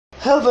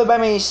Hello everybody,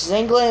 my name is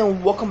Zangla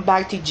and welcome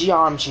back to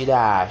Geometry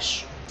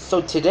Dash.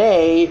 So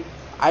today,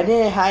 I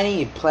didn't have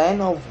any plan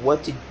of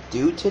what to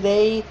do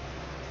today.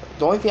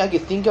 The only thing I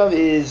could think of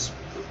is,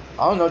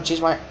 I don't know,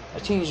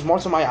 change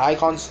most of my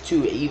icons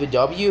to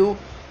EVW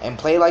and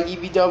play like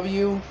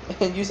EVW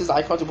and use this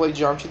icon to play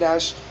Geometry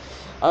Dash.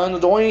 I don't know,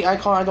 the only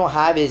icon I don't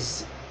have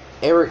is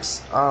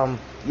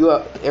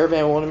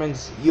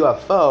EricVanWilderman's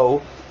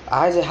UFO.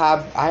 I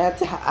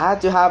had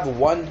to have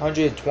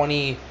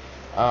 120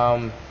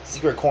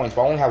 secret coins,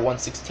 but I only have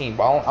 116.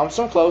 But I'm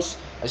so close.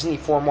 I just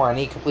need 4 more. I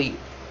need to complete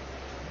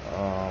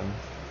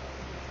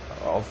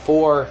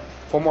four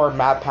more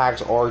map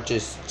packs or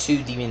just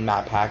 2 demon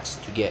map packs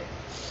to get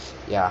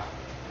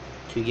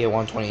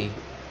 120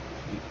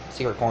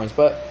 secret coins.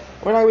 But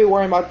we're not gonna be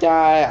worrying about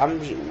that.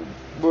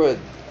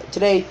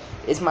 Today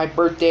is my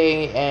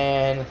birthday,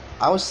 and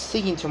I was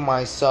thinking to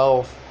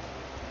myself,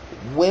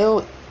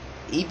 will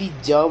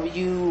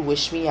EVW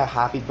wish me a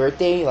happy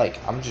birthday? Like,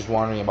 I'm just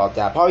wondering about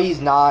that. Probably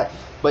he's not,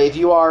 but if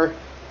you are,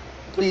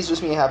 please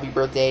wish me a happy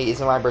birthday.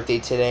 It's my birthday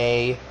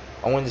today.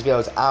 When this video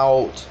is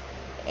out,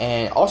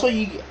 and also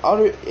you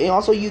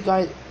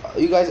guys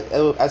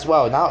as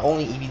well. Not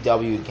only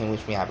EVW can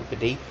wish me a happy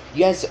birthday, you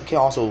guys can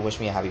also wish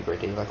me a happy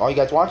birthday. Like all you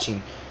guys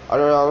watching,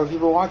 other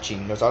people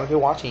watching. There's other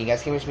people watching. You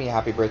guys can wish me a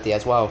happy birthday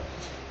as well.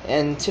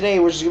 And today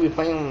we're just gonna be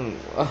playing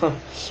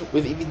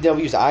with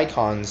EVW's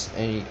icons.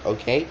 And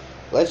okay.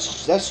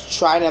 Let's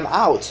try them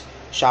out,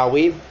 shall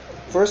we?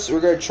 First, we're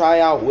gonna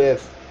try out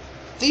with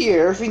the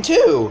EricVan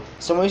 2.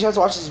 So make sure to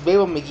watch this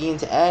video from beginning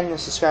to end and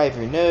subscribe if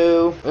you're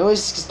new.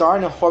 Let's get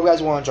started and hope you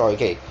guys want to enjoy.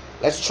 Okay,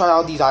 let's try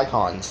out these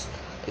icons.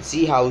 Let's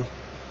see how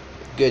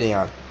good they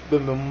are.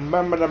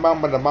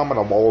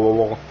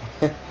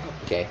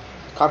 Okay,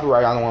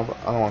 copyright. I don't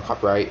want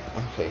copyright.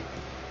 Okay,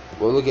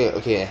 well look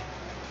at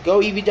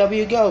Go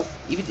EVW, go.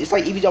 It's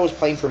like EVW was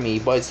playing for me,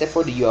 but except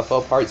for the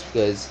UFO parts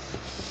because.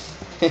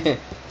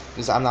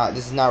 Because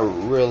this is not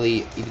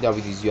really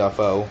EVW's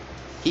UFO.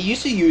 He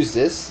used to use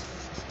this.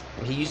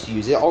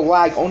 Oh,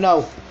 lag. Oh,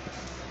 no.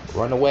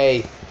 Run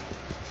away.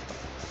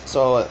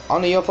 So,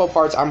 on the UFO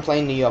parts, I'm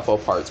playing the UFO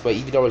parts. But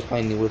EVW is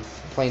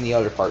playing the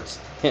other parts.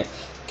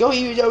 Go,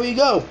 EVW,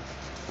 go.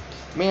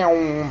 Meow,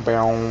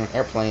 boom,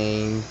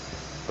 airplane.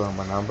 Boom,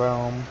 boom,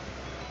 boom.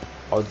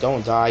 Oh,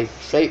 don't die.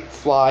 Straight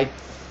fly.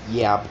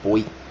 Yeah,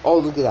 boy. Oh,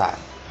 look at that.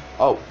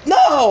 Oh,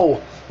 no!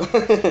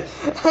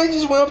 I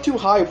just went up too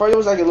high. Probably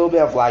was like a little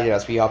bit of lag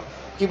as we up.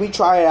 Okay, we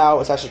try it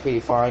out. It's actually pretty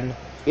fun.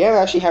 We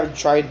haven't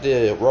tried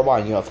the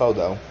robot and UFO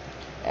though,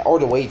 or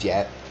the wave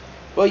yet.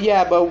 But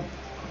yeah, but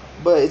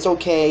it's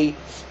okay.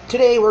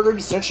 Today we're gonna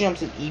be searching up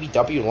some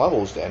EVW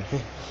levels then.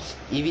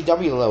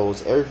 EVW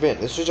levels.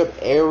 Let's search up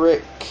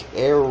Eric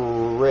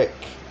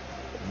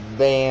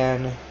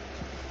Van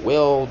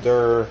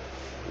Wilderman.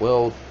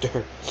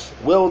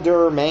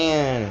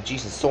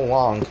 Jesus, so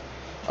long.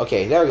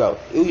 Okay, there we go.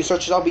 You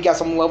search it up. We got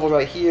some levels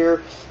right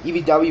here.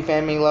 EVW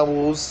family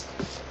levels.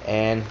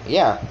 And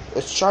yeah,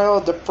 let's try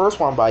out the first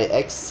one by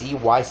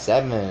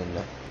XCY7.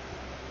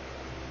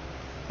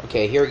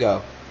 Okay, here we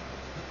go.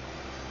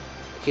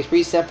 Okay, it's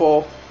pretty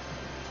simple.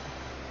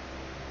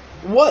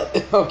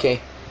 What? Okay,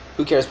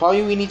 who cares?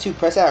 Probably we need to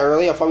press that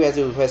early. I'll probably have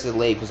to press it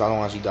late because I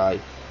don't actually die.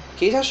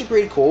 Okay, it's actually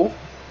pretty cool.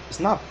 It's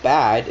not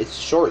bad. It's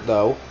short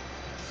though.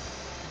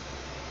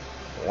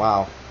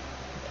 Wow.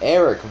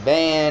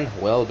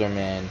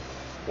 EricVanWilderman.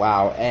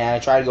 Wow, and I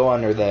tried to go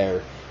under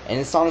there. And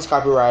this song is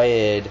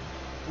copyrighted.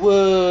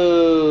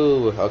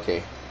 Whoa.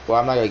 Okay. Well,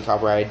 I'm not gonna get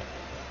copyrighted.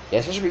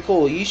 Yeah, this should be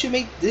cool. This should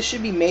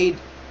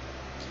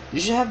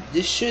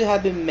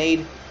have been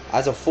made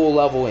as a full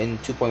level in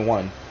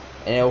 2.1.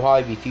 And it'll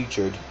probably be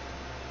featured.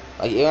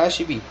 Like, it'll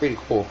actually be pretty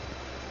cool.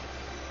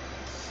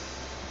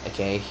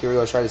 Okay, here we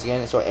go, try this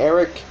again. So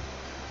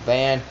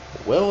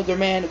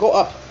EricVanWilderman, go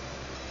up.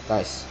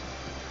 Nice.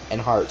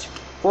 And heart.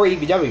 For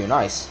EVW,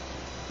 nice.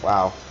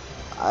 Wow.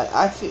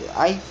 I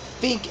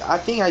think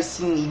I've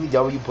seen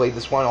EVW play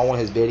this one on one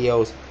of his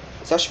videos.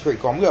 It's actually pretty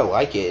cool. I'm gonna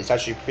like it. It's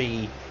actually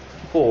pretty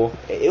cool.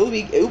 It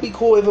would be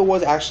cool if it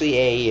was actually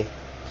a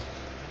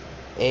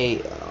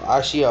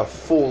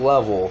full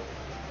level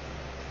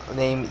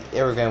named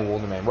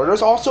EricVanWilderman. But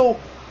there's also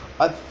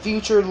a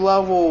future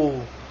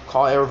level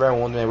called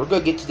EricVanWilderman. We're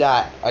gonna get to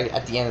that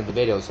at the end of the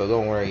video, so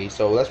don't worry.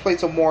 So let's play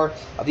some more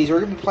of these. We're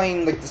gonna be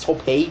playing like this whole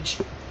page.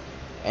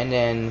 And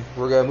then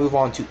we're gonna move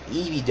on to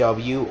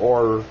EVW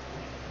or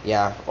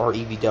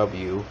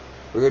EVW.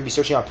 We're gonna be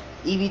searching up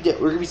EVW.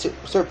 We're gonna be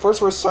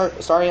first. We're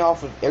starting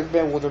off with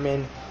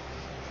EricVanWilderman,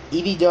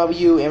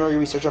 EVW, and we're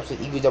gonna be searching up some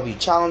EVW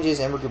challenges,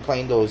 and we're gonna be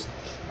playing those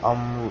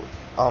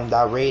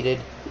that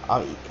rated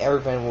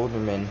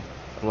EricVanWilderman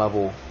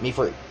level. Me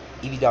for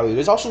EVW.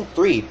 There's also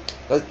 3.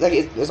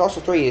 There's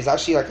also 3. It's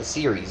actually like a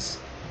series.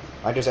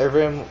 Like there's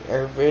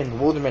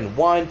EricVanWilderman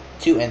 1,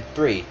 2, and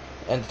 3.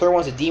 And the third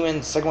one's a demon,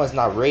 the second one's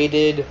not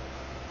rated,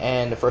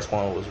 and the first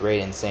one was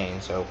rated insane.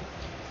 So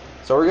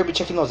we're gonna be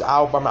checking those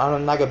out, but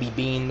I'm not gonna be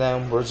beating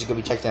them. We're just gonna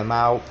be checking them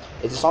out.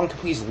 If the song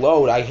completes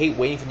load, I hate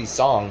waiting for these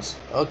songs.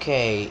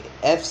 Okay,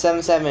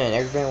 F77,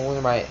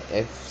 EricVanWilderman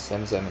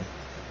F77.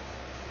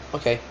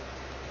 Okay,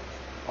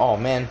 Oh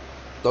man,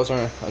 those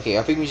are okay.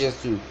 I think we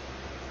just do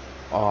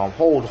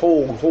hold.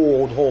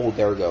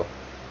 There we go.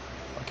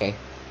 Okay.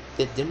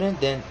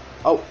 Then.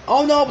 Oh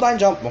no, blind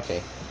jump.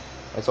 Okay,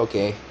 it's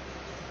okay.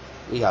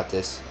 We got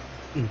this.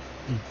 Mm,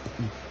 mm,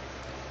 mm.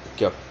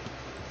 Go,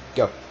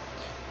 go,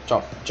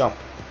 jump.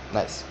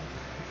 Nice.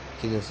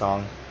 Keep the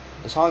song.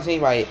 The song's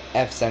made by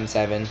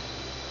F77,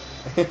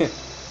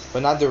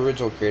 but not the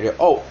original creator.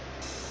 Oh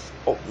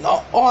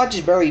no! Oh, I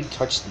just barely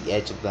touched the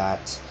edge of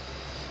that.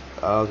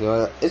 Okay,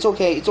 well, it's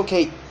okay.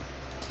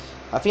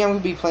 I think I'm gonna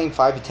be playing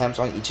 5 attempts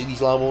on each of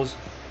these levels,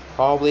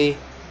 probably.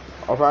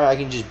 Or probably I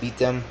can just beat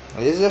them.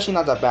 This is actually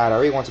not that bad. I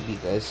already want to beat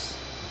this.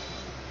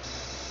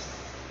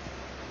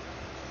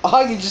 Oh,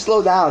 I can just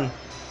slow down.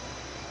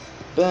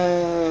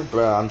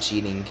 Bruh, I'm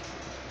cheating.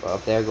 Go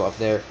up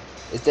there.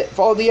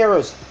 Follow the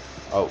arrows.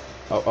 Oh.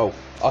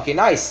 Okay,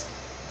 nice.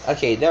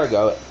 Okay, there we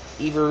go.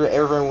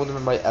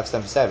 EricVanWilderman by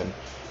F77.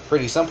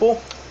 Pretty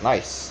simple.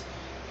 Nice.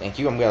 Thank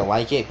you. I'm gonna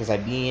like it because I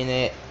beat in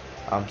it.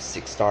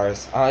 6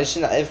 stars.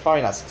 It's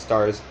probably not 6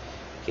 stars.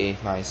 Okay,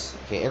 nice.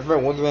 Okay,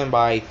 EricVanWilderman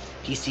by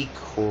PC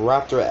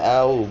Crafter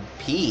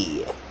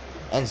LP.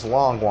 And it's a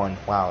long one.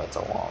 Wow, it's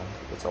a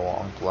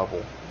long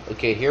level.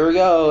 Okay, here we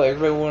go.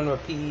 EricVanWilderman by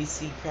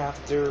PC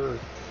Crafter.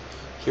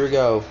 Here we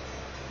go.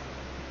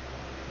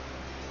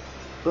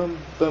 Boom.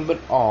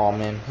 Oh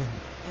man.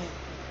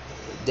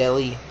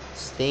 Deli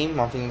Steam.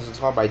 I think this is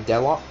called by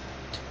Deadlock.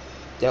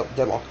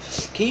 Deadlock.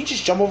 Can you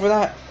just jump over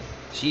that?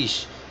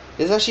 Sheesh.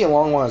 This is actually a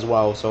long one as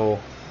well, so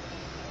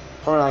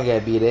probably not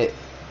gonna beat it.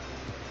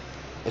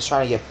 It's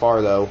trying to get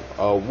far though.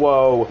 Oh,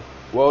 whoa,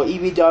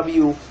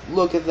 EVW,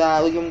 look at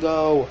that, look at him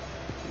go.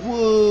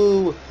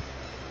 Woo!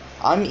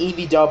 I'm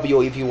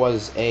EVW if he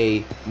was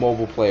a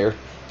mobile player.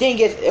 Dang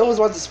it was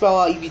about to spell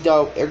out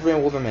EVW,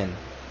 EricVanWilderman.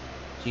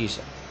 Jeez.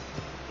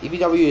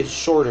 EVW is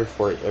shorter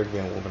for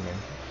EricVanWilderman,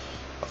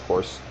 of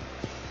course.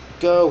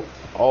 Go.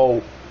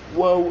 Oh,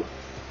 whoa.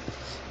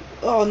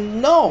 Oh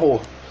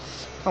no!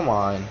 Come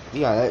on.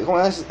 Yeah,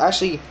 let's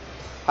actually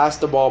pass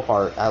the ball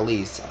part at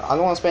least. I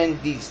don't want to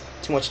spend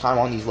too much time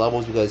on these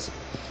levels because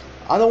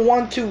I don't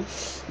want to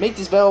make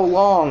this battle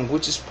long,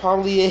 which is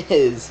probably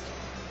is.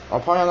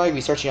 I'm probably not going to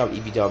be searching up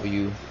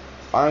EVW.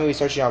 I'm going to be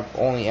searching up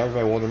only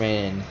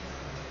EricVanWilderman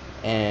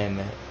and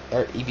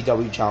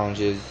EVW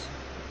Challenges,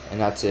 and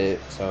that's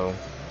it. So,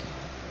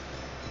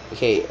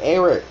 okay,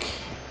 Eric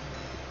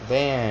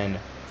Van.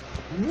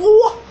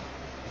 What?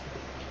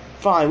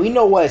 Fine, we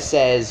know what it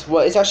says.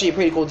 Well, it's actually a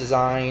pretty cool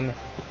design.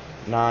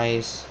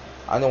 Nice.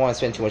 I don't want to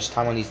spend too much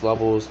time on these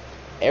levels.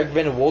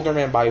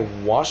 EricVanWilderman by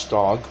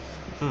Watchdog.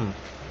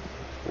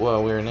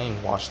 Well, weird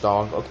name,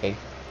 Watchdog. Okay.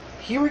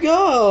 Here we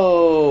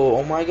go.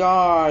 Oh my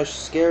gosh,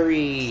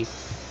 scary.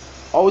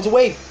 Oh, it's a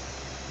wave.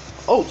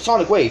 Oh,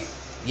 Sonic Wave.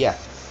 Yeah.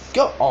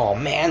 Go. Oh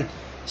man.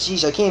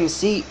 Sheesh, I can't even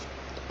see.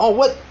 Oh,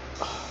 what?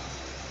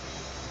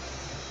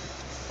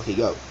 Okay,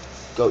 go.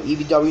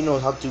 EVW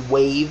knows how to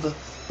wave.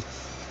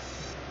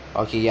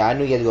 Okay, yeah, I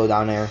knew you had to go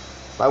down there.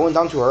 But I went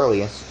down too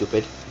early. That's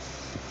stupid.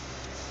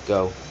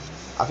 Go.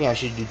 I think I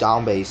should do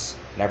down base.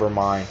 Never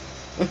mind.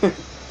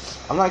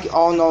 I'm like,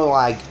 oh no,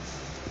 like,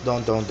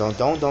 don't.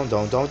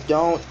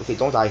 Okay,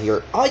 don't die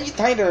here. Oh, you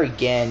died there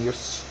again. You're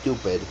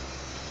stupid.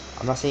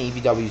 I'm not saying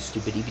EVW is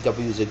stupid.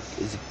 EVW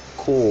is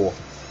cool.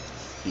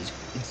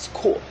 It's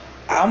cool.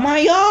 Oh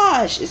my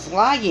gosh, it's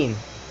lagging.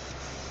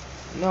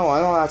 No, I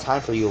don't have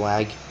time for you,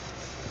 lag.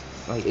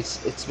 Like,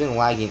 it's been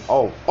lagging.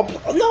 Oh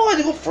no, I had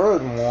to go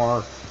further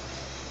more.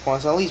 Come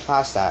on, so at least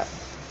past that.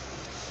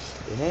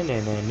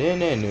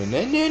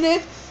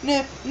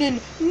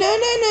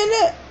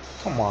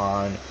 Come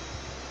on.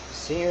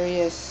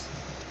 Serious?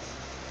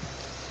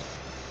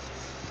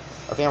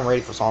 I think I'm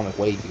ready for Sonic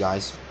Wave, you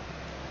guys.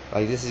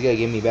 Like, this is gonna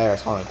give me better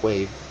Sonic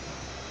Wave.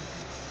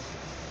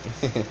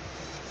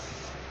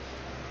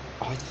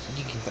 Oh,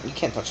 you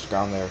can't touch the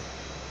ground there.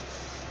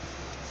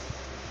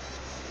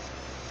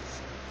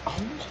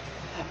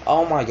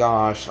 Oh my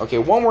gosh. Okay,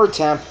 one more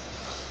attempt.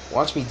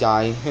 Watch me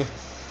die.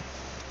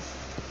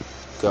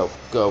 Go.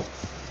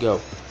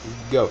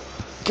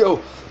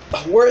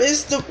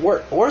 Where's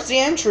the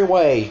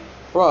entryway?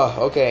 Bruh,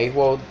 okay,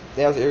 well,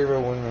 that was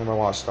EricVanWilderman by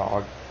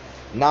Watchdog.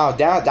 Now,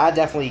 that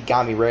definitely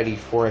got me ready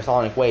for a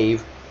Sonic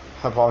Wave.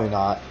 Probably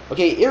not.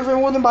 Okay,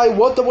 EricVanWilderman by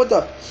what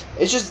the?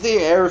 It's just the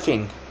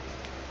everything.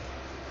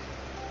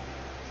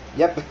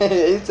 Yep,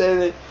 it's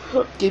a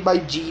get by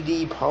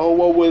GD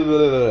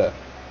Pro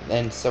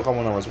and so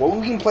couple numbers. Well,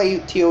 we can play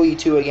TOE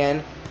 2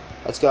 again.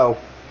 Let's go.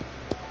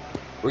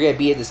 We're gonna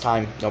beat it this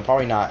time. No,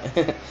 probably not.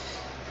 Come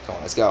on,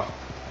 let's go.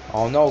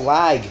 Oh no,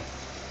 lag.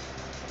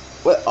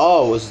 What?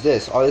 Oh, what's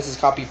this? Oh, this is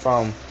copied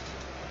from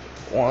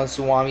one of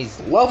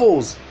Tsunami's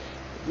levels.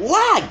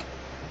 Lag.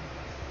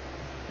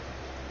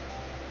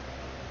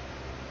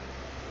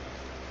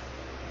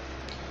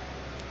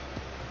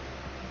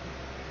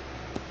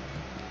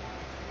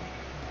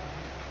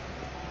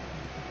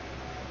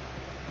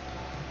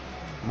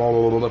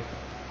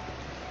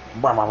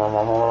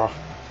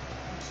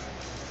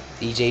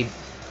 DJ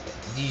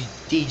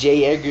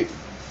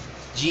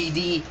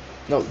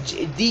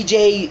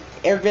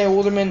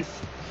EricVanWilderman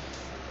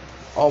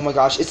Oh my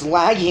gosh, it's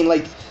lagging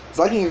like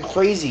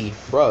crazy,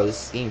 bro.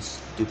 This game's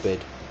stupid.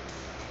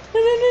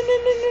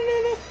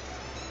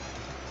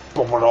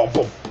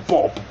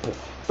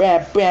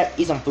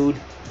 Eat some food.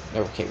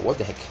 Okay, what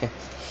the heck?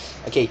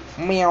 Okay,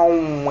 meow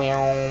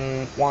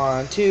meow.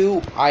 1,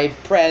 2. I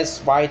press.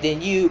 Why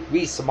didn't you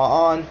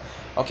respawn?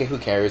 Okay, who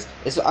cares?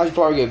 I'm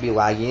probably gonna be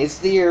lagging. It's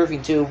the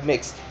Everything 2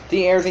 mixed.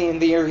 The Everything and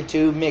the Everything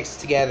 2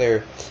 mixed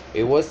together.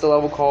 Wait, what's the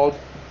level called?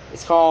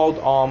 It's called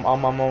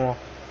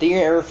the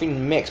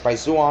Everything Mixed by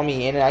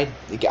Suami, and I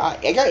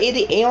got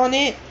 88 on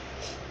it.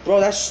 Bro,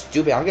 that's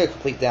stupid. I'm gonna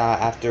complete that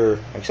after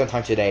like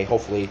sometime today,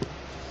 hopefully.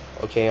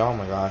 Okay, oh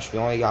my gosh, we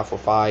only got for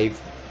 5.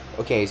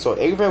 Okay, so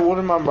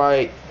EricVanWilderman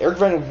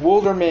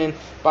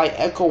by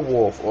Echo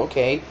Wolf.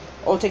 Okay.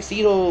 Oh,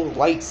 Tuxedo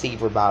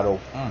Lightsaber Battle.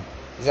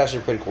 It's actually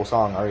a pretty cool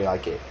song. I really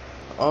like it.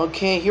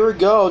 Okay, here we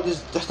go.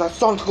 That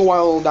song took a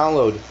while to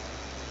download.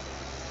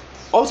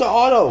 Oh, it's an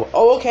auto.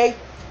 Oh, okay.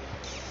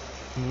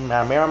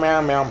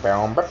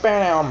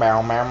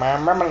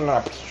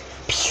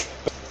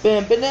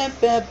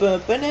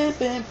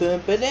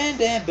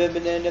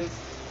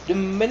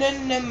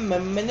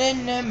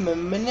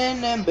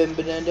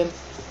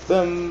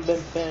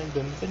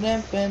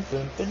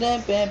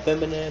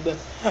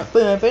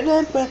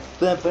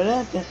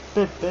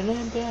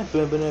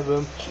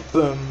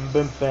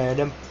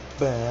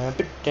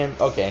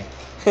 Okay.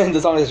 The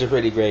song is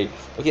pretty great.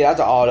 Okay, that's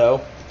an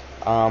auto.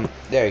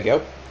 There you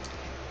go.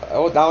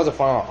 Oh, that was a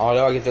fun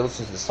auto. I get to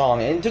listen to the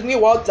song, and it took me a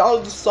while to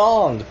download the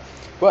song.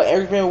 But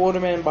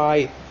EricVanWilderman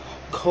by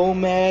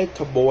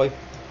Boy.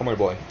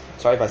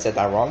 Sorry if I said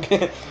that wrong.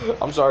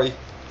 I'm sorry.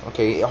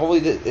 Okay, hopefully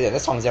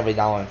this song's definitely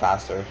downloading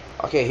faster.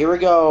 Okay, here we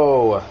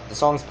go. The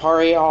song's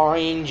Party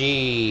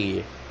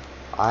RNG.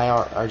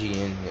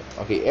 IRGN.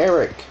 Okay,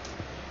 Eric.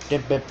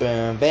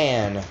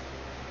 Van.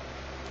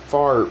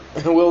 Fart.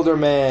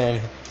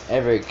 Wilderman.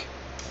 Eric.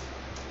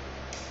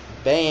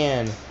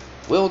 Van.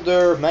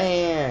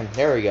 Wilderman.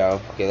 There we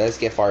go. Okay, let's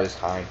get far this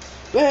time.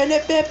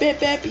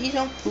 Eat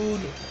some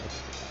food.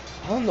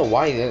 I don't know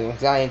why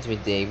that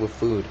intimidated with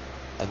food.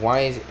 Like, why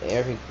is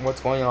what's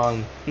going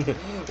on?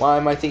 Why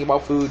am I thinking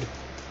about food?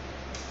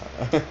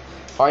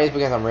 Probably it's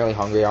because I'm really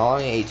hungry. I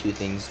only ate 2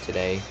 things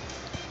today,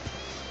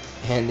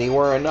 and they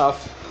were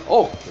enough.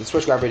 Oh, the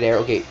switch grabber there.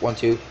 Okay, 1,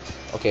 2.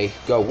 Okay,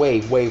 go.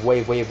 Wave.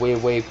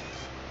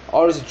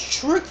 Oh, there's a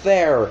trick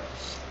there.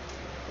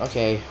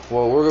 Okay,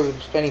 well, we're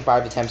spending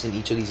 5 attempts in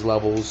each of these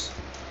levels,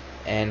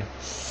 and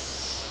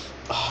this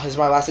is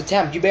my last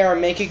attempt. You better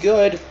make it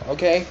good,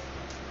 okay?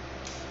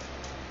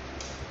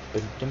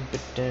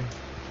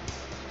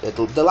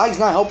 The lag's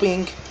not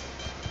helping.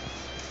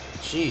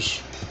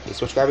 Sheesh. Okay,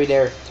 switch gravity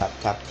there.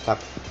 Tap.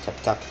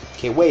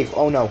 Okay, wave.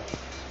 Oh no.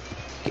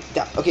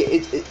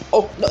 Okay,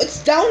 oh no,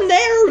 it's down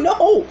there.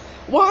 No.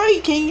 Why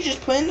can't you just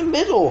put it in the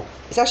middle?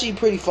 It's actually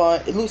pretty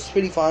fun. It looks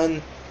pretty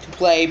fun to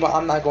play, but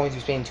I'm not going to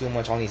be spending too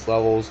much on these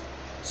levels.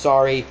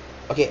 Sorry.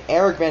 Okay,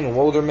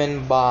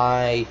 EricVanWilderman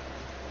by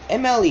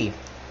MLE.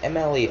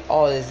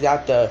 Oh, is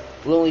that the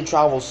Lonely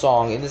Travel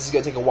song? And this is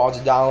gonna take a while to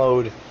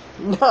download.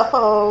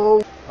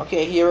 No.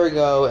 Okay, here we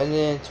go. And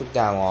then it took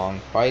that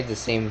long. Probably the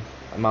same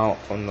amount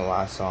from the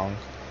last song.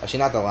 Actually,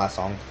 not the last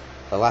song.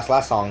 The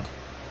last song.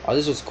 Oh,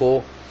 this was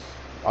cool.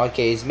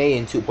 Okay, it's made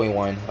in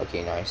 2.1.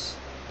 Okay, nice.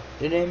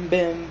 Dun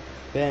bam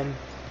bam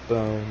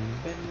boom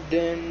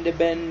dun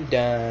dun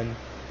dun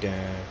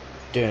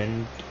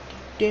dun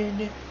dun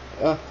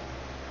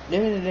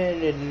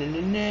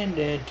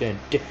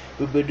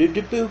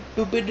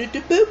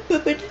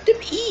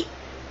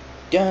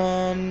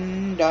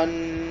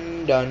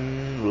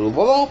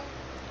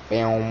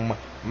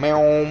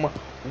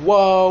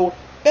whoa.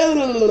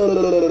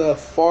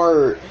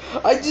 Fart.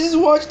 I just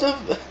watched I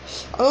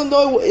don't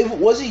know.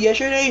 Was it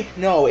yesterday?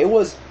 No, it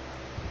was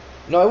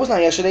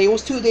not yesterday. It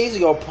was 2 days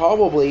ago,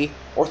 probably,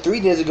 or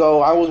 3 days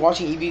ago. I was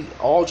watching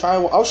I was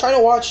trying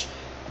to watch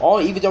all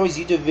EVW's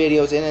YouTube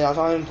videos, and then I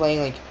saw him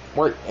playing like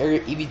more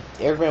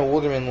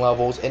EricVanWilderman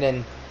levels, and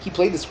then he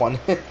played this one.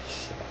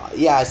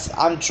 Yes,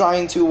 I'm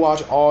trying to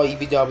watch all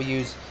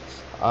EVW's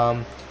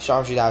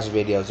Geometry Dash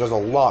videos. There's a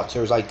lot.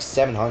 There's like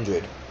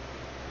 700.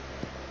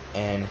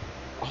 And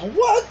oh,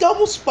 what a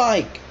double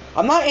spike!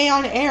 I'm not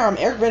on air. I'm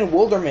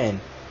EricVanWilderman.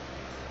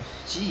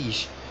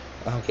 Jeez.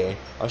 Okay,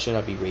 I should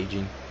not be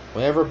raging.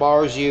 Whenever it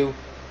bothers you,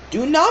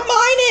 do not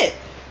mind it.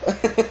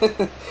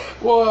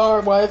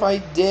 What if I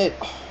did?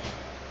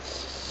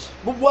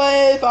 But what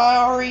if I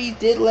already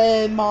did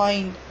let it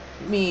mind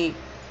me?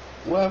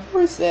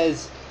 Whatever it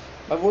says,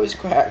 my voice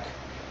crack.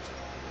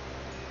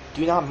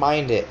 Do not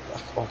mind it.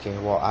 Okay,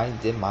 well, I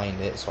did mind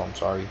it, so I'm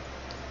sorry.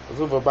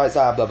 Look for bright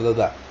side, blah blah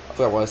blah. I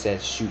forgot what I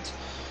said. Shoot.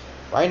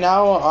 Right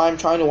now, I'm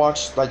trying to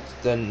watch like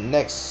the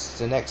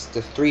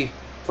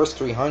first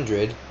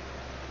 300,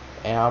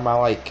 and I'm at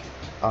like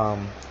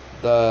I'm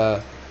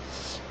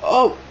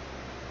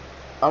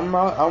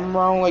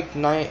around like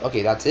 9.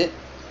 Okay, that's it.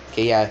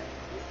 Okay,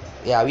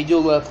 yeah, we do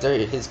love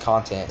his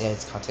content. Yeah,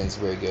 his content is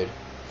very good.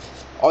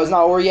 Oh, it's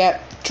not over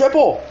yet.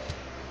 Triple.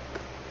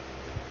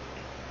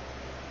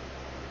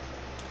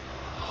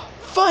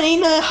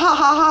 Funny, ha ha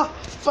ha.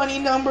 funny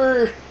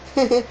number.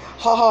 Ha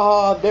ha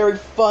ha! Very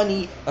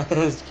funny.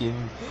 Just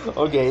kidding.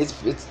 Okay,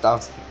 it's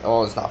not.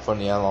 Oh, it's not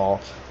funny at all.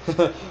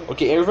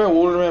 Okay,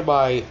 EricVanWilderman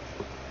by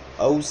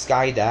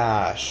Sky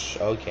Dash.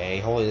 Okay,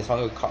 holy, this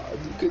song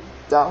good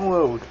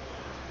download.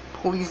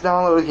 Please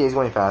download. Okay, it's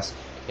going fast.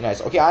 Okay, nice.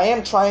 Okay, I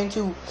am trying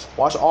to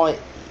watch all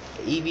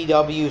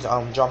EVW's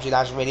Jump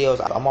Dash videos.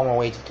 I'm on my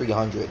way to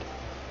 300.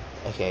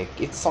 Okay,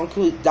 get the song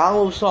cool.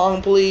 Download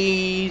song,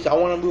 please. I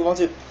want to move on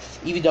to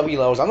EVW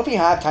levels. I don't think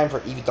I have time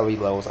for EVW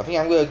levels. I think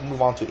I'm gonna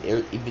move on to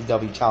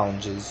EVW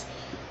challenges.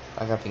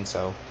 I don't think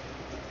so.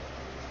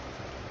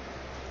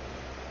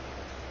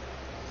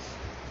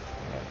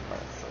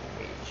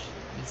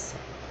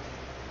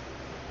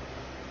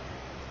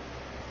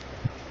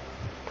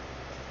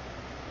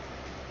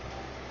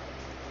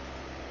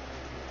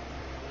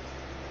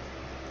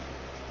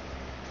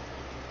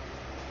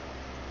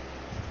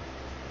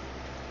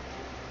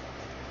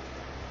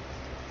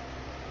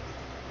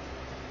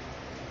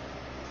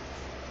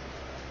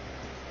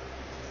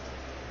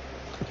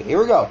 Okay, here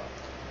we go.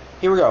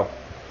 Here we go.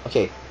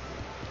 Okay.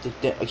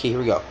 Okay, here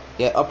we go.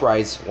 Yeah,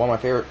 Uprise. One of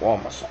my favorite. One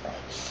of my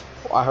songs.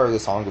 I heard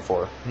this song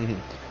before.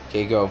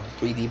 Okay, go.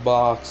 3D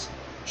box.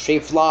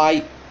 Straight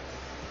fly.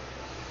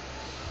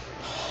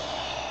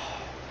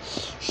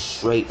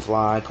 Straight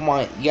fly. Come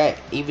on. You got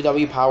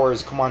EVW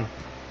powers. Come on.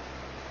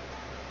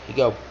 Here you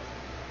go.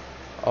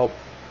 Oh.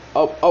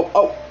 Oh, oh,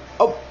 oh.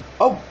 Oh.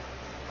 Oh.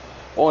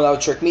 Oh, that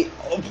would trick me.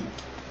 Oh,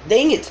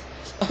 dang it.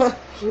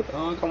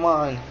 Oh, come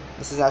on.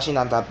 This is actually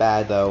not that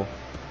bad, though.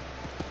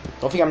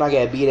 Don't think I'm not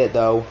gonna beat it,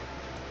 though.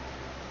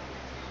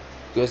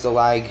 Here's the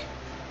lag.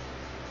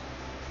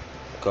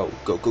 Go,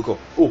 go, go, go.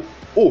 Oh,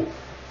 oh.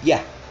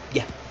 Yeah,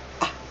 yeah.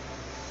 Ah.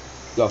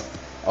 Go.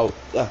 Oh,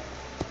 yeah.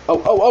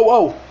 Oh, oh, oh,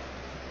 oh.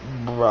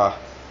 Bruh.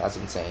 That's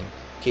insane.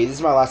 Okay, this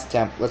is my last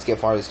attempt. Let's get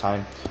far this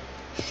time.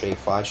 Straight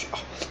fly.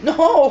 Oh,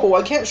 no,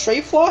 I can't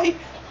straight fly.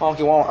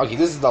 Okay, well, okay,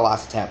 this is the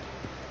last attempt.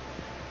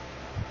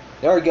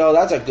 There we go.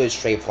 That's a good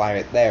straight fly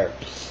right there.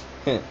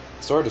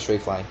 Sort of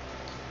straight flying.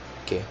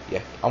 Okay,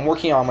 yeah. I'm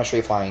working on my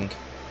straight flying.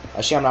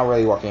 Actually, I'm not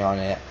really working on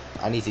it.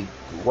 I need to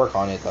work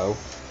on it, though.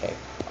 Okay.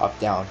 Up,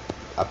 down.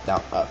 Up,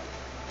 down, up.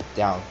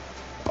 Down.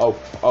 Oh,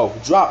 oh,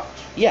 drop.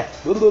 Yeah.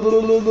 Boom,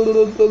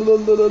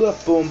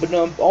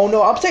 ba-dum. Oh,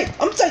 no, upside.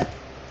 Upside.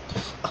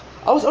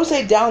 I was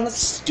upside down. That's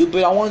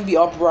stupid. I want to be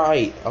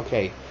upright.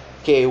 Okay.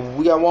 Okay,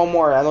 we got one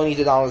more. I don't need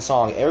to download the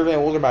song.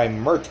 EricVanWilderman by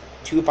Mert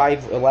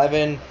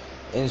 2511.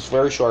 And it's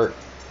very short.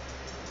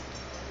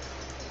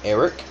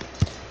 Eric?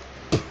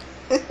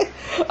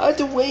 I have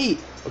to wait.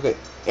 Okay,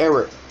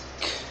 Eric.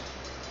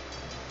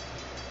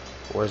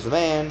 Where's the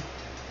van?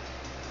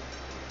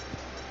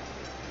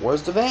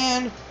 Where's the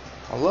van?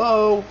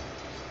 Hello?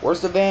 Where's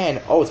the van?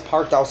 Oh, it's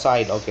parked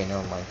outside. Okay,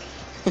 never mind.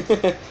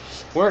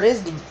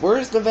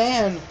 Where's the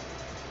van?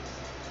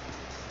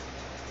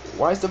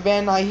 Why is the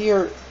van not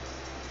here?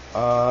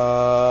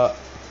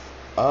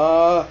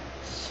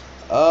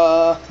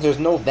 There's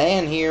no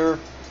van here.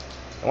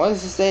 Why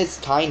does it say it's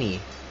tiny?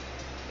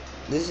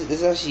 This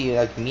is actually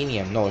like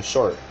medium. No, it's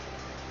short.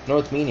 No,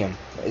 it's medium.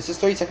 It's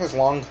just 30 seconds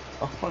long.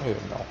 Oh, I don't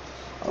even know.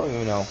 I don't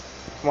even know.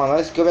 Come on,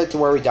 let's go back to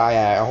where we died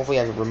at. Hopefully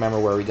I can remember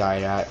where we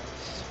died at.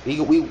 We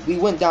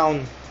went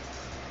down.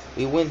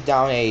 We went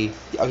down a.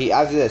 Okay,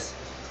 after this.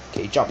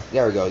 Okay, jump.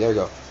 There we go. There we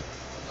go.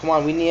 Come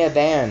on, we need a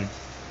van.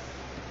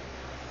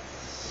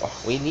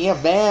 Oh, we need a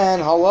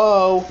van.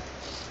 Hello.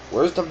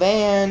 Where's the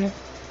van?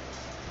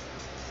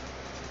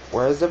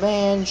 Where's the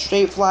van?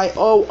 Straight fly.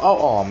 Oh, oh,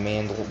 oh,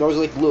 man. There was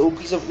like a little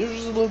piece of. There's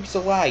just a little piece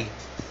of lag.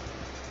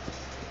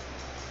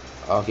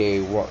 Okay,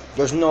 well,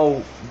 there's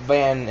no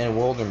van in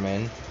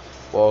Wilderman.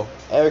 Well,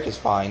 Eric is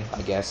fine,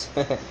 I guess.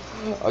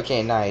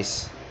 Okay,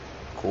 nice.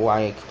 Cool,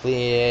 I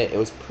completed it. It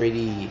was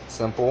pretty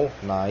simple.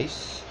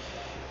 Nice.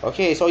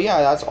 Okay, so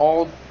yeah, that's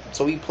all.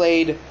 So we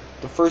played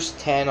the first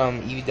 10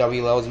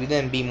 EVW levels. We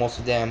didn't beat most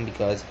of them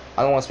because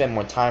I don't want to spend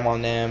more time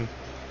on them.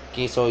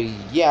 Okay, so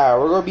yeah,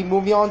 we're going to be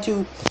moving on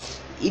to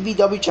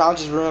EVW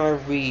challenges. We're going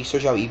to be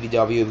searching out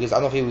EVW because I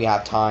don't think we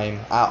have time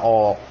at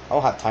all. I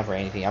don't have time for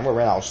anything. I'm going to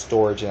run out of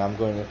storage and I'm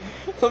going to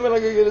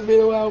get this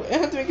video out. I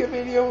have to make a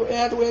video and I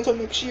have to wait until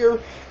next year.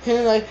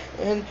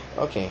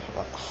 Okay,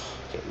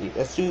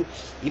 let's do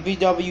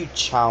EVW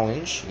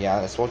challenge.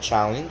 Yeah, that's what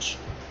challenge.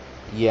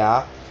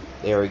 Yeah,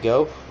 there we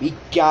go. We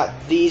got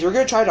these. We're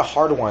going to try the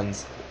hard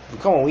ones.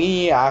 Come on, we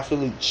need an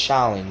absolute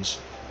challenge.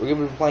 We're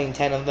going to be playing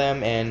 10 of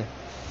them and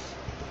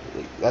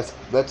let's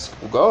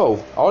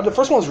go. Oh, the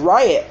first one's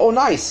Riot. Oh,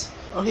 nice.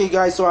 Okay,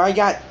 guys, so I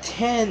got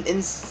 10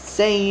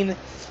 insane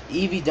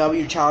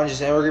EVW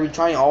challenges, and we're gonna be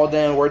trying all of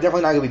them. We're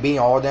definitely not gonna be beating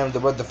all of them,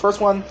 but the first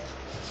one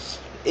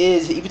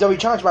is EVW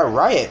challenge by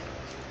Riot.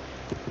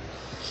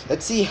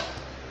 Let's see.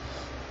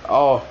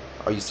 Oh,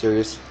 are you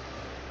serious,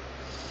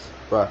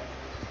 bruh?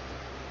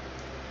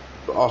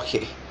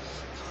 Okay,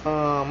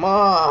 come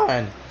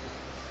on,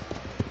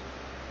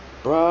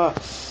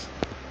 bruh.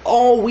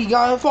 Oh, we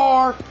got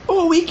far.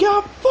 Oh, we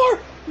got far.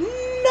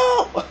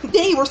 No.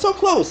 Dang, we're so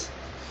close.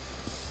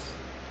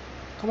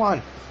 Come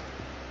on.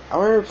 I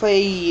want to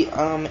play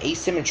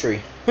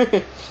asymmetry.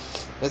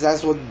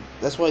 That's what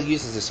it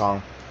uses this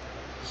song.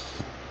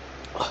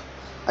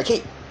 I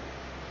can't.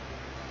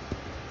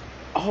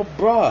 Oh,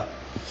 bruh.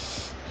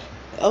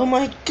 Oh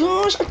my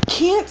gosh, I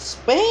can't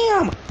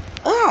spam.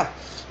 Ah,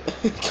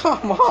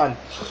 come on.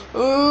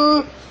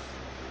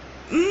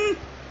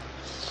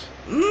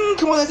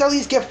 Come on, let's at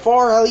least get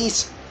 4 at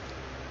least.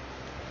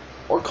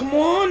 Or come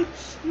on.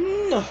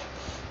 No.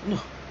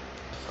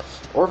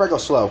 Or if I go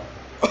slow.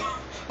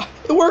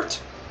 It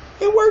worked.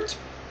 It worked.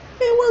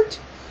 It worked.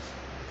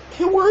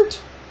 It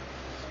worked.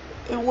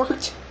 It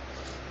worked.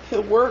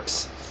 It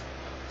works.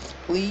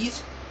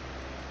 Please.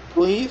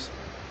 Please.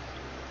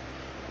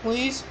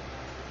 Please.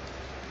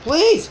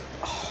 Please.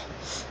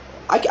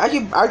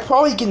 I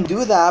probably can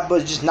do that,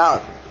 but just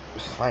not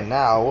right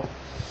now.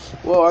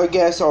 Well, I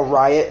guess I'll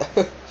riot.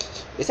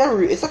 Is that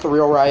the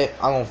real riot?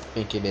 I don't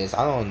think it is.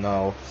 I don't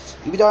know.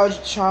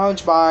 EVW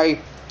Challenge by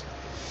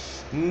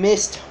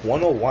Mist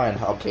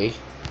 101. Okay.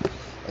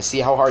 Let's see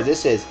how hard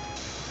this is.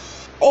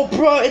 Oh,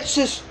 bro, it's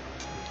just...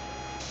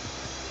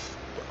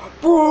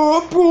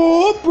 Bro.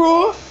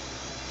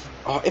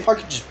 Oh, if I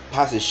could just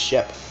pass this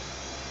ship.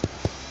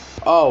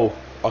 Oh,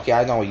 okay,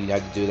 I know what you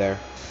had to do there.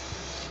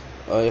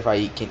 If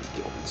I can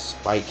get over the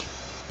spike.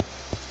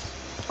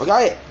 I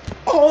got it.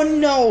 Oh,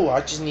 no.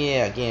 I just need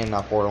it again,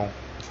 not portal.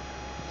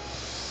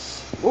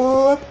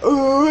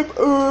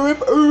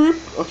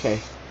 Okay.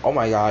 Oh,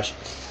 my gosh.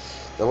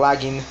 The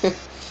lagging.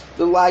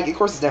 The lag. Of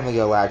course, it's definitely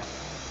gonna lag.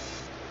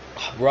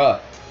 Bruh.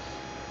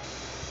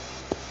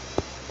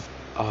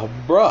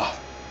 Bruh.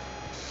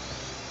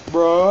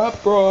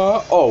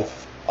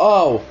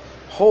 Oh.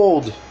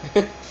 Hold.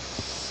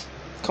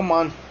 Come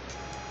on.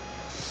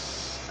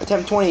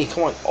 Attempt 20.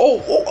 Come on.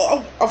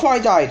 Oh. I thought I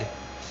died.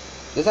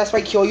 Does that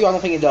spike kill you? I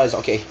don't think it does.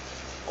 Okay.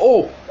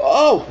 Oh.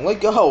 Let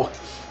go.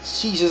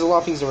 Jeez, there's a lot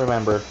of things to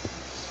remember.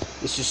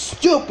 This is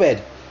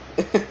stupid.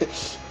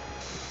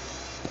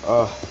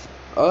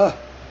 Oh,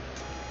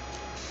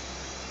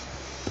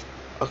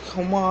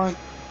 come on.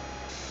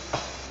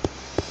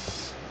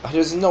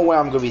 There's no way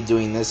I'm gonna be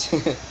doing this.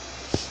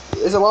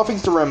 There's a lot of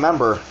things to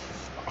remember.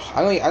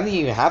 I don't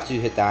even have to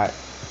hit that.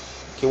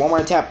 Okay, one more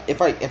attempt.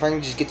 If I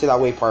can just get to that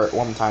way part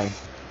one more time.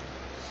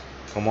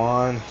 Come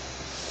on.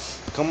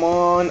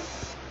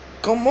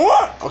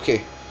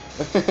 Okay.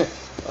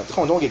 Come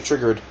on, don't get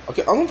triggered.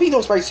 Okay, I don't think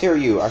those spikes hear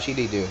you. Actually,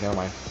 they do. Never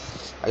mind.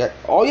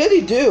 Oh yeah,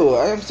 they do.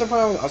 I'm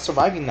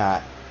surviving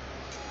that.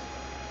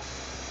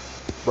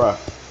 Bruh.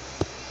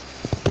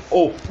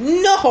 Oh,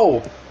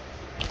 no!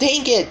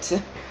 Dang it!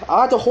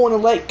 I had to hold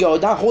and let go.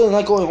 Not hold and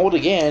let go and hold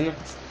again.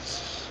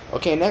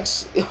 Okay,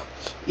 next.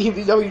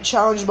 EVW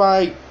Challenge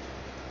by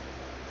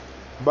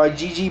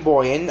GG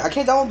Boy. And I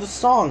can't download the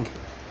song.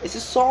 It's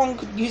a song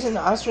using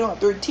Astronaut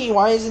 13.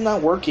 Why is it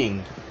not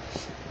working?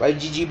 By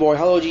GG Boy.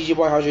 Hello, GG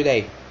Boy. How's your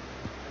day?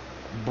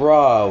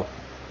 Bruh.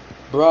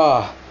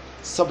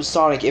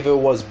 Subsonic if it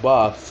was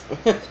buff.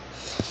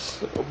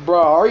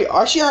 Bro,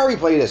 actually, I already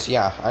played this.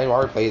 Yeah, I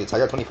already played this. I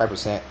got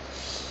 25%.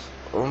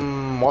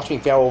 Watch me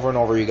fail over and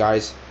over, you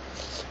guys.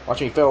 Watch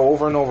me fail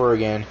over and over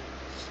again.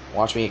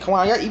 Watch me. Come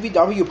on, I got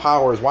EVW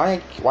powers.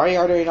 Why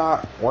are they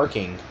not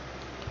working?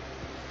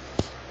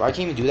 Why can't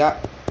even do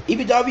that?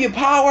 EVW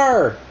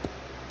power!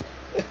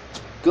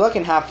 Good luck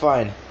and have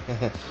fun.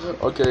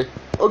 Okay.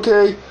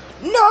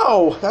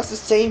 No! That's the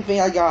same thing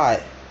I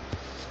got.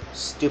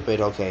 Stupid,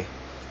 okay.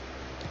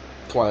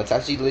 Come on, let's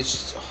actually...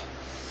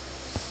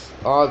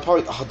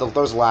 probably... Oh,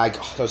 there's lag.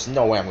 Oh, there's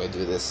no way I'm gonna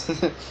do this.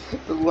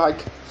 The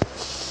lag...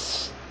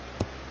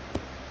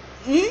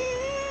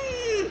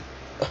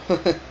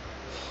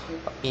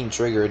 Being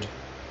triggered.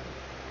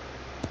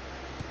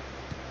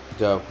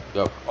 Go.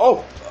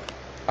 Oh!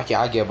 Okay,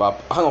 I give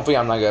up. I don't think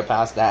I'm not gonna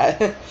pass that.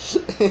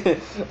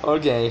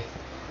 Okay.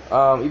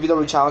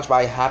 EVW Challenge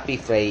by Happy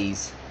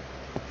Phase.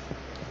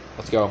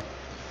 Let's go.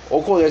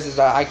 Oh, cool, there's this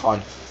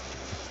icon.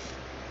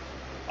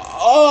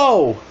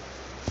 Oh!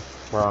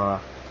 Bruh.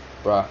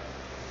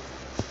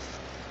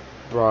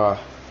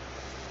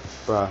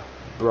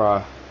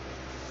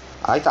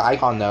 I like the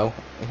icon though.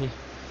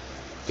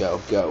 Go.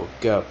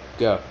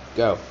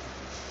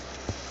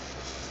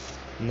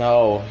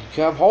 No, you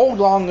can't hold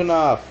long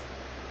enough.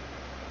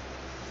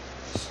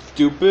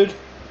 Stupid.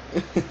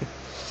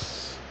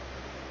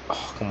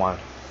 Oh, come on.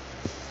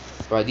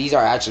 But these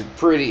are actually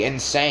pretty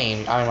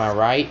insane. Am I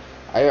right?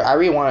 I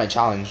really want a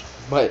challenge,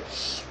 but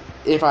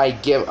if I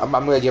give, I'm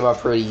gonna give up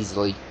pretty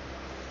easily.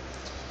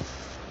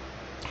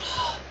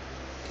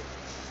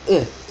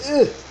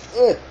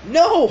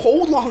 No,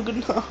 hold long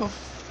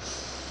enough.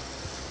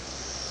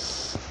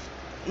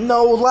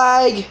 No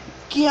lag.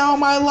 Get out of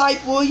my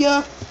life, will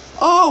ya?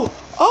 Oh,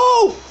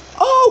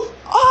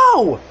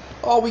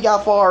 we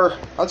got far.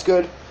 That's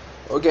good.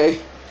 Okay,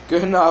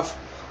 good enough.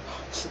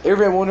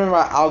 Everyone wondering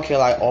about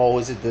Alkali. Oh,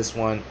 is it this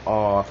one?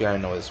 Oh, I think I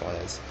know what this one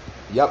is.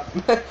 Yep.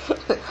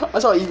 I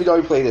saw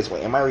EVW play this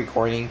way. Am I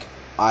recording?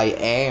 I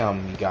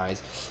am, you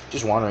guys.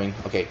 Just wondering.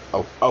 Okay.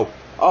 Oh.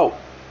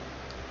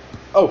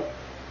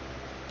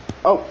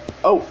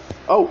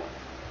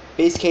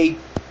 Base K.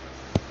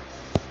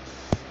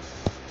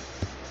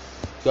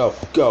 Go.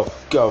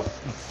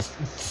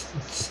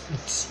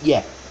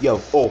 Yeah,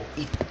 yo, oh,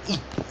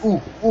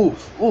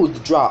 ooh, the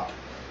drop.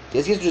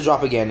 Let's get to the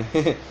drop again.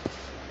 Okay,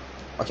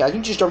 I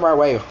can just jump right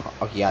away.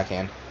 Okay, yeah, I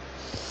can.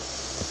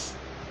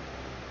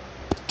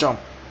 Jump.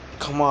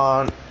 Come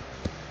on.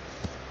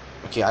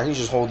 Okay, I can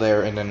just hold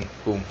there and then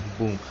boom,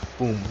 boom,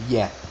 boom.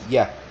 Yeah,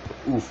 yeah.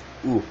 Oof,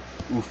 oof,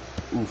 oof,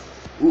 oof,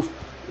 oof,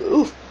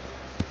 oof,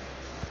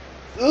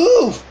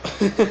 oof.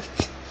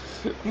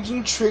 I'm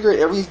getting triggered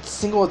every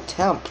single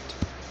attempt.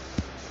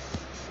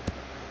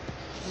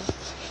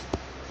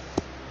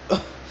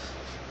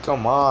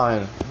 Come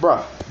on.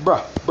 Bruh.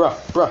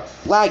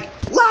 Lag!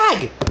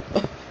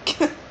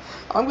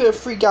 I'm gonna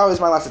freak out as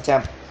my last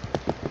attempt.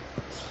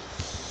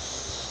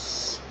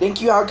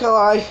 Thank you,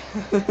 Alkali.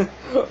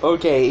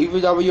 Okay,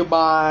 EVW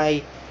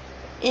by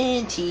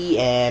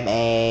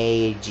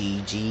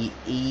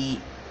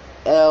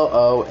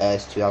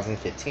NTMAGGELOS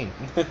 2015.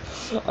 I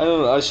don't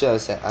know, I should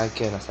have said, I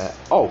couldn't have said.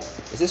 Oh,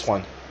 it's this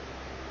one.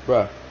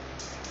 Bruh.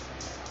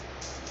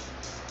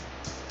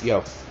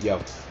 Yo.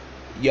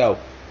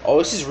 Oh,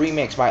 this is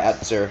remixed by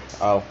Etzer.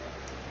 Oh.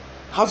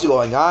 How's it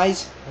going,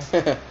 guys?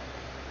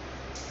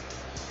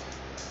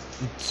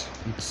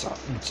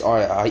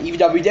 Alright,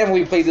 EVW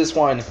definitely played this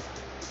one.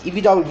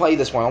 EVW played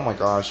this one. Oh my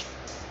gosh.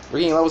 We're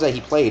getting levels that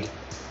he played.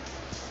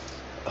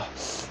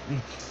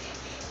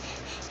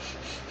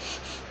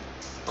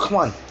 Come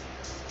on.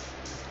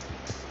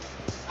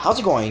 How's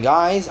it going,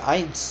 guys?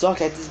 I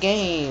suck at this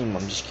game.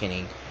 I'm just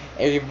kidding.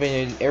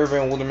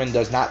 EricVanWilderman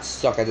does not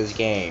suck at this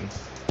game.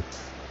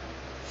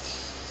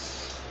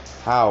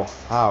 How?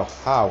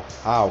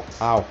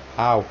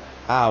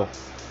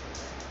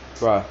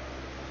 Bruh.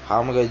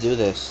 How am I gonna do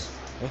this?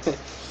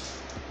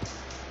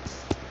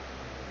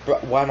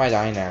 Bruh, why am I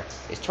dying there?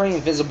 It's turning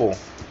invisible.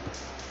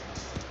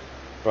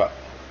 Bruh.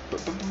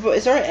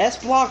 Is there an S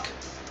block?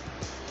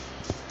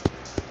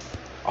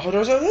 Oh,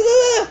 there's a...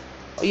 Oh,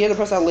 you had to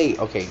press that late.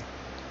 Okay.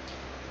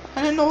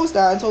 I didn't notice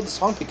that until the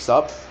song picks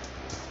up.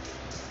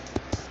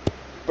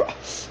 Bruh.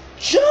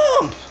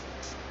 Jump!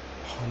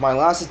 Oh, my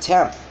last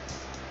attempt.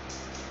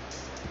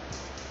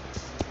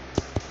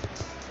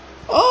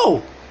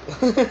 Oh!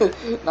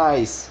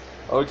 Nice.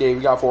 Okay,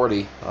 we got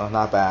 40. Oh,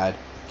 not bad.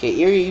 Okay,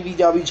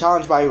 EVW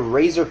Challenge by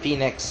Razor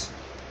Phoenix.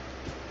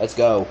 Let's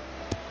go.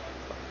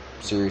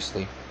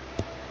 Seriously.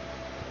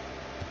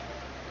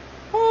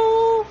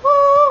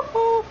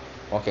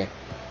 Okay.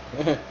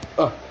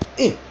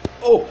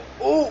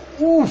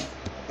 Oof.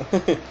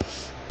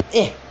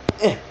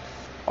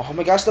 Oh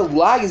my gosh, the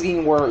lag is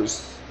getting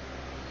worse.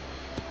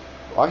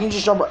 Oh, I can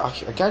just jump. I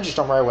can't just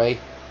jump right away.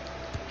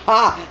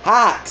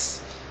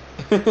 Hacks.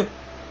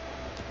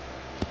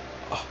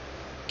 Oh,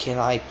 can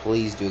I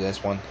please do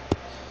this one?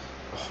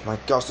 Oh my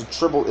gosh, the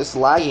triple is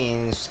lagging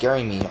and it's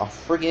scaring me. Oh,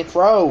 friggin'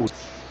 froze.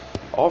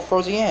 Oh,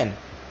 froze again.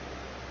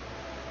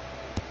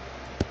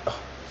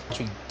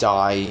 Watch me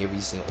die every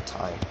single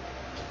time.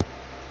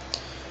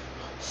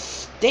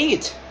 Dang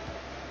it!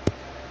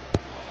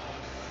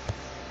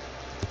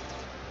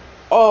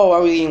 Oh, I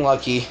was getting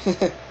lucky.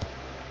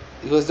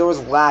 Because there was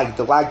lag.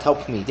 The lag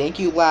helped me. Thank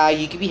you, lag.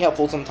 You can be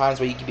helpful sometimes,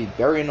 but you can be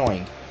very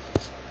annoying.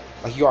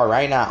 Like you are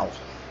right now.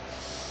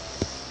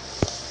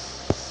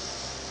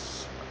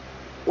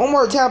 One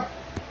more attempt.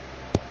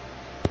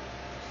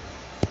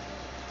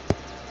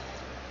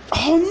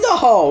 Oh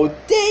no!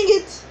 Dang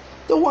it!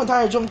 The one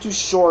time I jumped too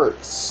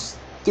short.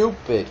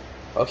 Stupid.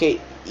 Okay,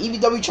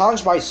 EVW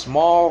challenged by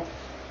small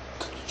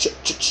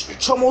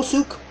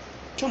Chomosuk.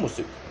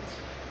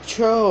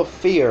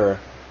 Fear.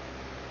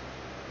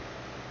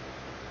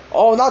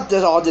 Oh, not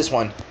this. Oh, this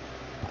one.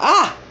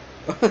 Ah!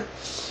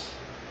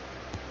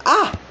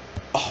 Ah!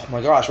 Oh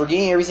my gosh, we're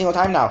getting it every single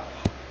time now.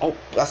 Oh,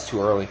 that's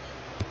too early.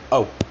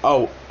 Oh!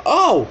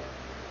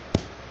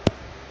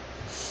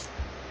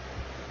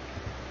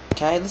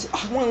 Can I listen?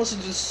 I want to listen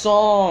to the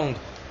song.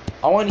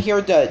 I want to hear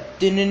the.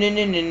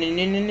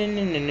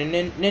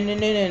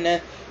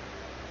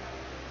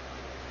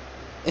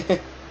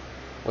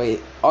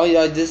 Wait. Oh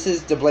yeah, this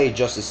is the Blade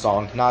Justice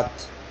song, not.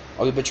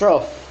 Okay, Betrayal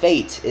of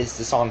Fate is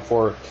the song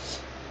for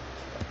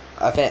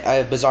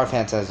a Bizarre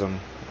Phantasm.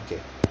 Okay.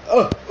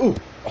 Oh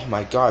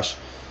my gosh.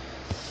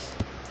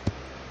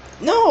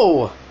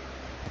 No!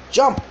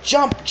 Jump!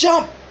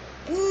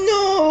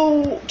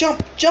 No!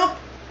 Jump!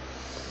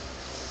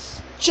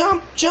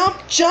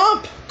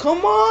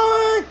 Come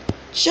on!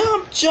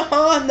 Jump!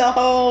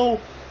 No!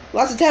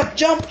 Last attempt!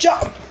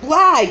 Jump!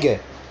 Lag!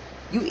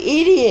 You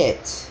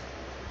idiot!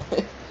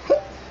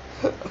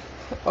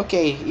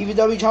 Okay,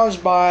 EVW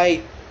challenged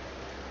by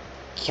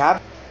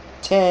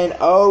Captain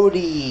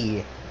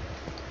Audi.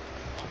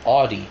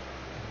 Oh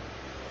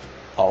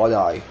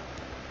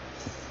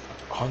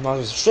no,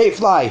 there's a straight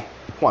fly.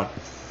 Come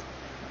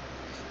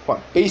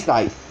on, base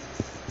knight.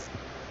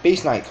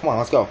 Come on,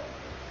 let's go.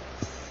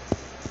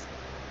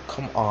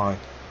 Come on.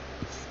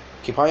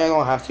 Okay, probably I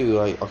don't have to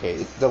like.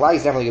 Okay, the lag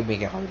is definitely gonna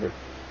make it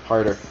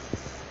harder.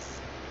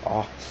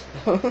 Oh,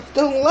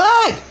 the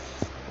lag.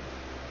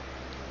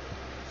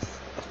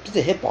 Just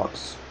a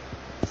hitbox.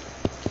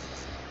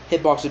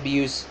 Hitbox would be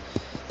used.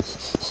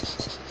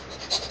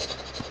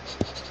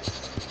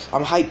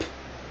 I'm hype.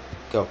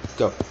 Go,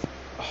 go.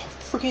 Oh,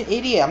 freaking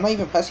idiot. I'm not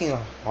even pressing it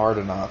hard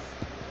enough.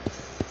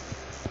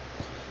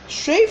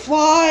 Straight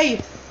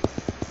fly!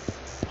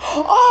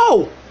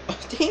 Oh!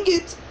 Dang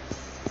it!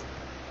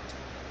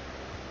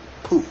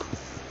 Poop.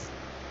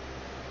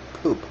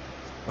 Poop.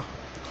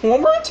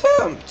 One more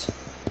attempt!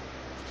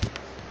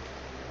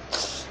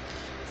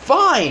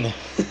 Fine!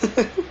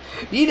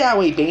 Be that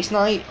way, base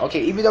knight.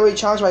 Okay, EVW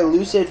Challenge by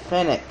Lucid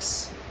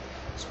Phoenix.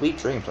 Sweet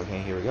dreams. Okay,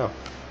 here we go.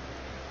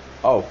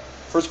 Oh,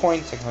 first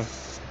coin, second coin.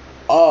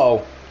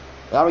 Oh,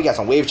 now we got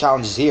some wave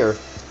challenges here.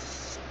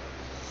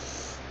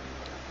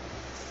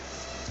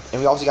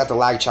 And we also got the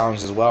lag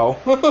challenge as well.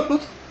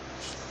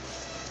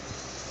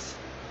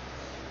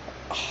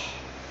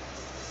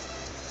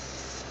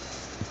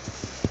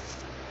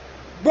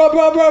 Bruh,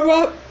 bruh, bruh,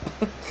 bruh.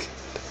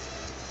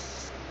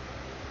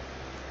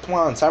 Come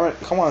on, Siren.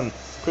 Come on,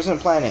 Prison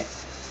Planet.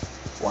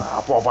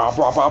 Wow, bruh, bruh,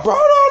 bruh, bruh, bruh,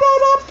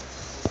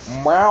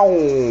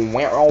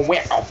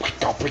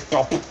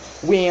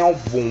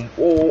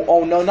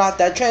 oh no, not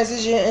that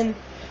transition.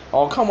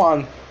 Oh, come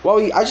on. Well,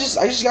 I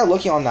just got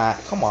lucky on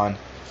that. Come on.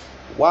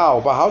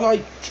 Wow, but how do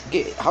I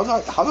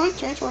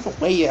transfer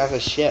away as a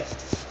ship?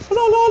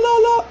 La la la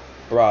la.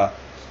 Bruh,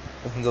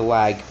 the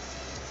lag.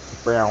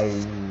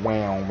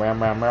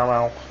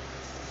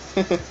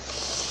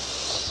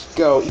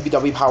 Go,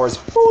 EVW powers.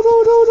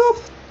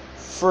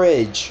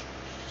 Fridge.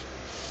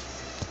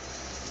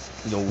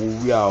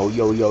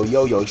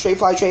 Yo. Straight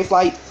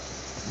flight.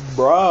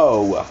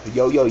 Bro.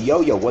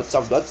 Yo. What's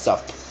up?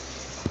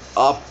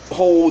 Up,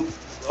 hold.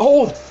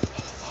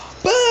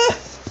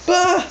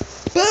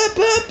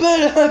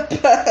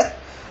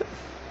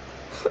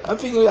 I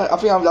think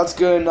that's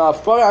good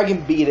enough. Probably I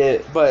can beat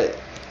it, but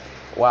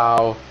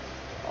wow.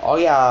 Oh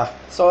yeah.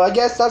 So I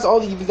guess that's all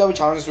the EVW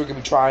challenges we're gonna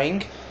be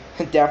trying.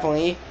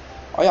 Definitely.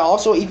 Oh yeah.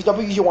 Also,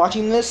 EVW, if you're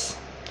watching this,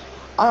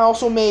 I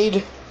also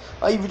made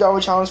a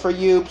EVW challenge for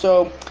you.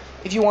 So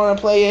if you want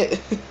to play it,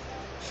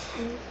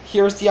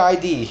 here's the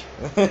ID,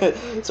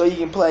 so you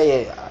can play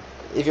it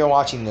if you're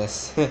watching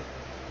this.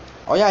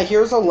 Oh yeah,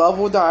 here's a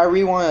level that I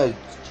really want to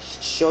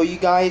show you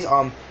guys.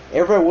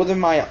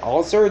 EricVanWilderman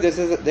also.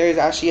 There's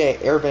actually a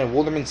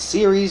EricVanWilderman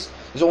series.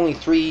 There's only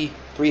three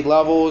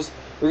levels.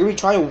 We're gonna be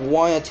trying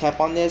one attempt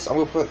on this. I'm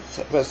gonna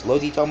press low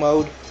detail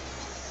mode,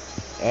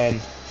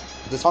 and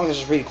the song is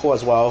just pretty cool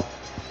as well.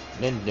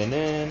 Come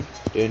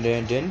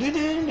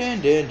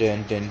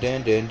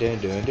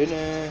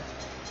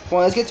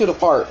on, let's get to the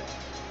part.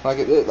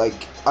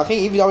 Like I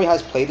think EVW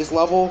has played this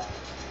level.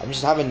 I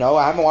just haven't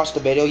I haven't watched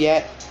the video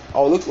yet.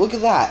 Oh, look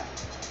at that.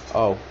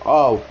 Oh.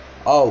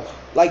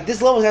 Like,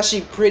 this level is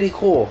actually pretty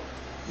cool.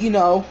 You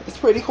know, it's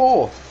pretty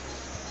cool.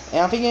 And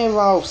I'm thinking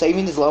about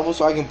saving this level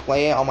so I can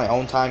play it on my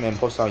own time and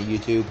post it on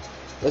YouTube.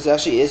 This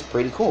actually is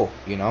pretty cool,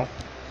 you know.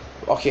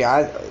 Okay,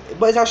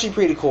 but it's actually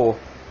pretty cool.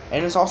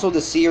 And it's also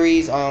the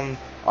series,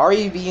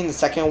 REV in the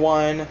second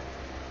one.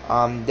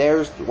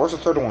 Where's the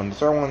third one? The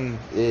third one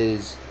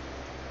is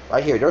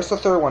right here. There's the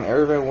third one,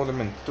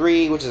 EricVanWilderman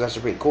 3, which is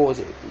actually pretty cool.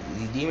 It's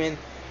the demon.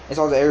 It's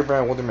also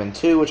EricVanWilderman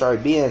 2, which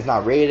REV is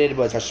not rated,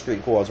 but it's actually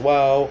pretty cool as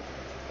well.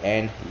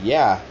 And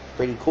yeah,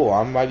 pretty cool.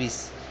 I'm gonna be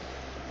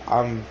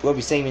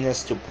saving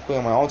this to play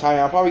on my own time.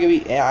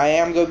 I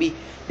am gonna be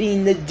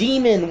being the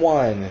demon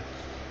one.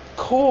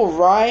 Cool,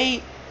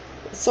 right?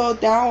 So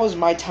that was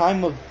my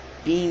time of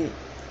being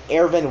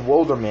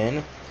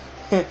EricVanWilderman.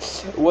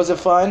 Was it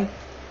fun?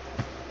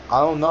 I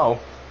don't know.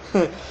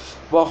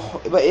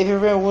 Well, but if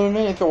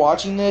you're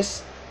watching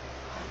this,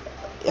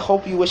 I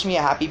hope you wish me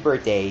a happy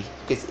birthday,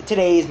 because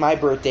today is my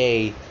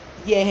birthday.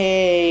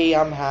 Yay!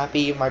 I'm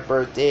happy, my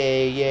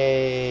birthday,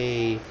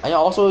 yay! And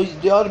also,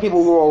 the other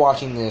people who are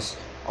watching this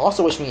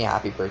also wish me a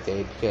happy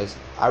birthday, because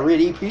I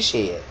really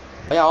appreciate it.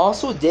 I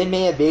also did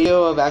make a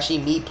video of actually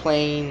me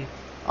playing,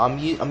 I'm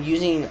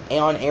using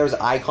Aeon Air's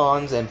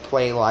icons and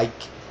play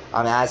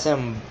as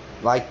him,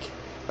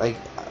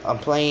 I'm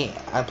playing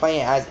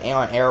as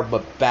Aeon Air,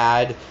 but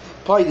bad.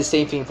 Probably the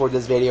same thing for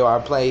this video. I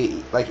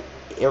play like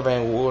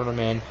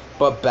EricVanWilderman,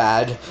 but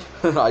bad.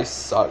 I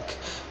suck.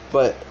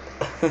 But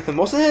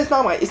most of it,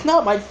 it's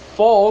not my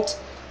fault.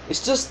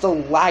 It's just the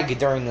lag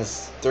during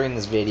this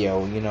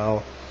video, you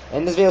know.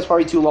 And this video is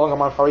probably too long. I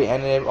might probably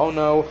end it. Oh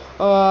no.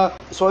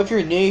 So if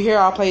you're new here,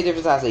 I'll play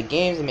different types of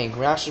games and make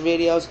reaction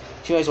videos.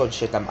 If you guys want to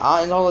check them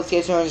out, and all, let's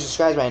get 200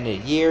 subscribers by the end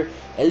of the year.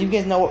 And let me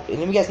guys know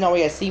what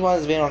you guys see on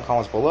this video in the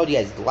comments below. Do you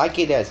guys like it?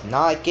 Do you guys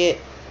not like it?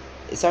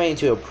 It's something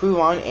to approve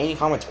on. Any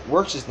comments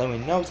works, just let me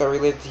know, because I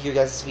really like to hear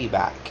your guys'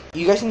 feedback.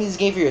 You guys can get this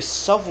game for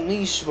yourself.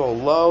 Link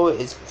below.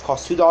 It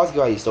costs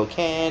 $2. You still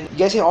can. You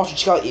guys can also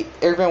check out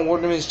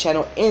EricVanWilderman's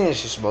channel in the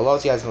description below,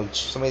 so you guys can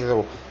somebody that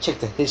will check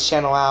his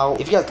channel out.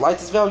 If you guys like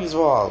this video, as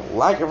well,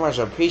 like it, everyone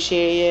should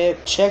appreciate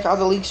it. Check out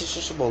the links in the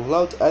description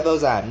below to other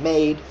those that I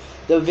made.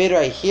 The video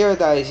right here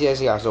that you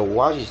guys are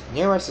watching,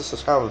 near us to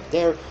subscribe over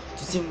there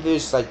to see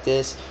videos like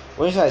this.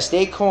 We're just gonna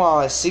stay cool.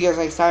 I'll see you guys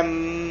next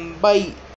time. Bye.